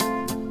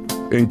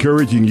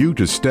encouraging you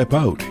to step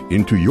out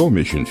into your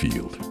mission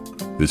field.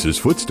 This is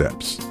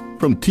Footsteps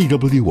from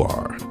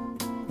TWR.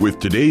 With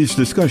today's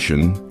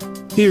discussion,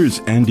 here's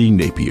Andy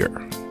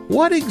Napier.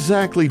 What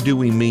exactly do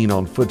we mean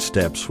on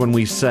Footsteps when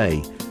we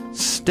say,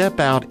 step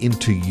out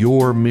into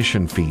your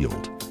mission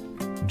field?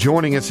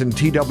 Joining us in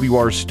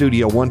TWR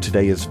Studio 1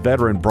 today is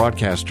veteran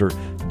broadcaster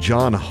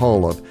Jon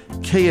Hull of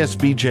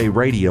KSBJ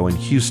Radio in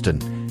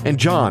Houston. And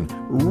Jon,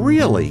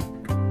 really,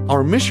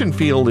 our mission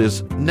field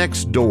is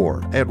next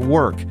door, at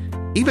work,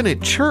 even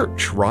at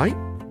church, right?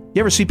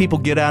 You ever see people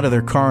get out of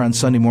their car on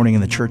Sunday morning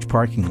in the church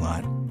parking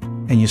lot,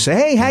 and you say,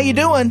 "Hey, how you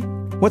doing?"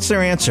 What's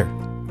their answer?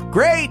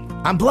 "Great,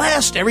 I'm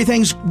blessed,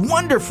 everything's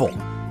wonderful."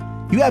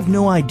 You have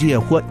no idea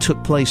what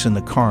took place in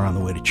the car on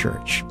the way to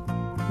church.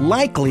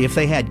 Likely, if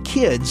they had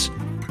kids,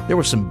 there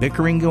was some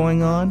bickering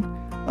going on.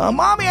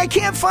 "Mommy, I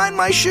can't find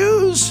my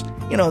shoes."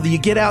 You know, you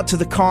get out to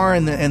the car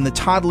and the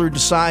toddler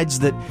decides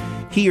that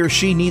he or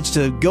she needs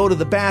to go to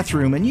the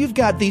bathroom, and you've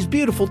got these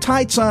beautiful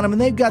tights on them,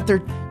 and they've got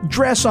their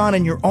dress on,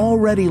 and you're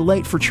already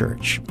late for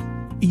church.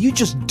 You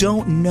just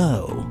don't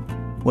know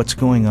what's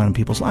going on in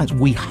people's lives.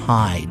 We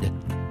hide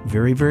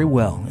very, very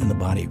well in the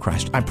body of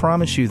Christ. I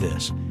promise you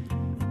this.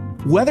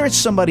 Whether it's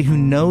somebody who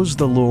knows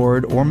the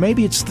Lord, or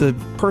maybe it's the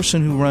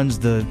person who runs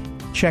the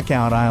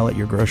checkout aisle at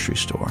your grocery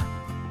store,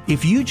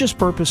 if you just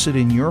purpose it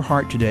in your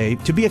heart today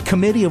to be a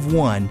committee of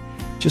one,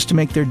 just to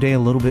make their day a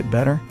little bit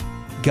better,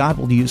 God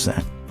will use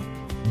that.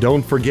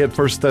 Don't forget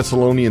 1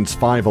 Thessalonians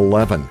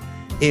 5:11.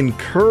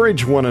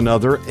 Encourage one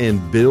another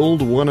and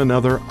build one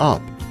another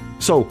up.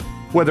 So,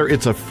 whether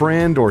it's a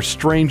friend or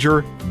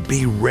stranger,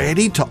 be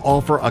ready to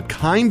offer a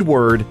kind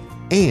word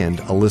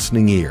and a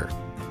listening ear.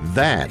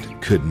 That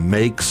could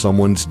make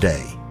someone's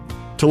day.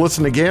 To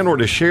listen again or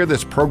to share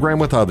this program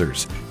with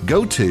others,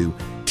 go to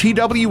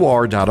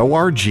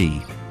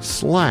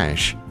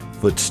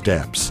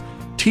twr.org/footsteps.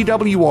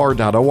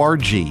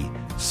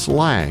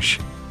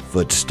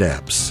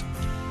 twr.org/footsteps.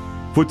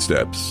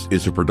 Footsteps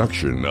is a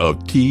production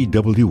of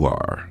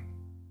TWR.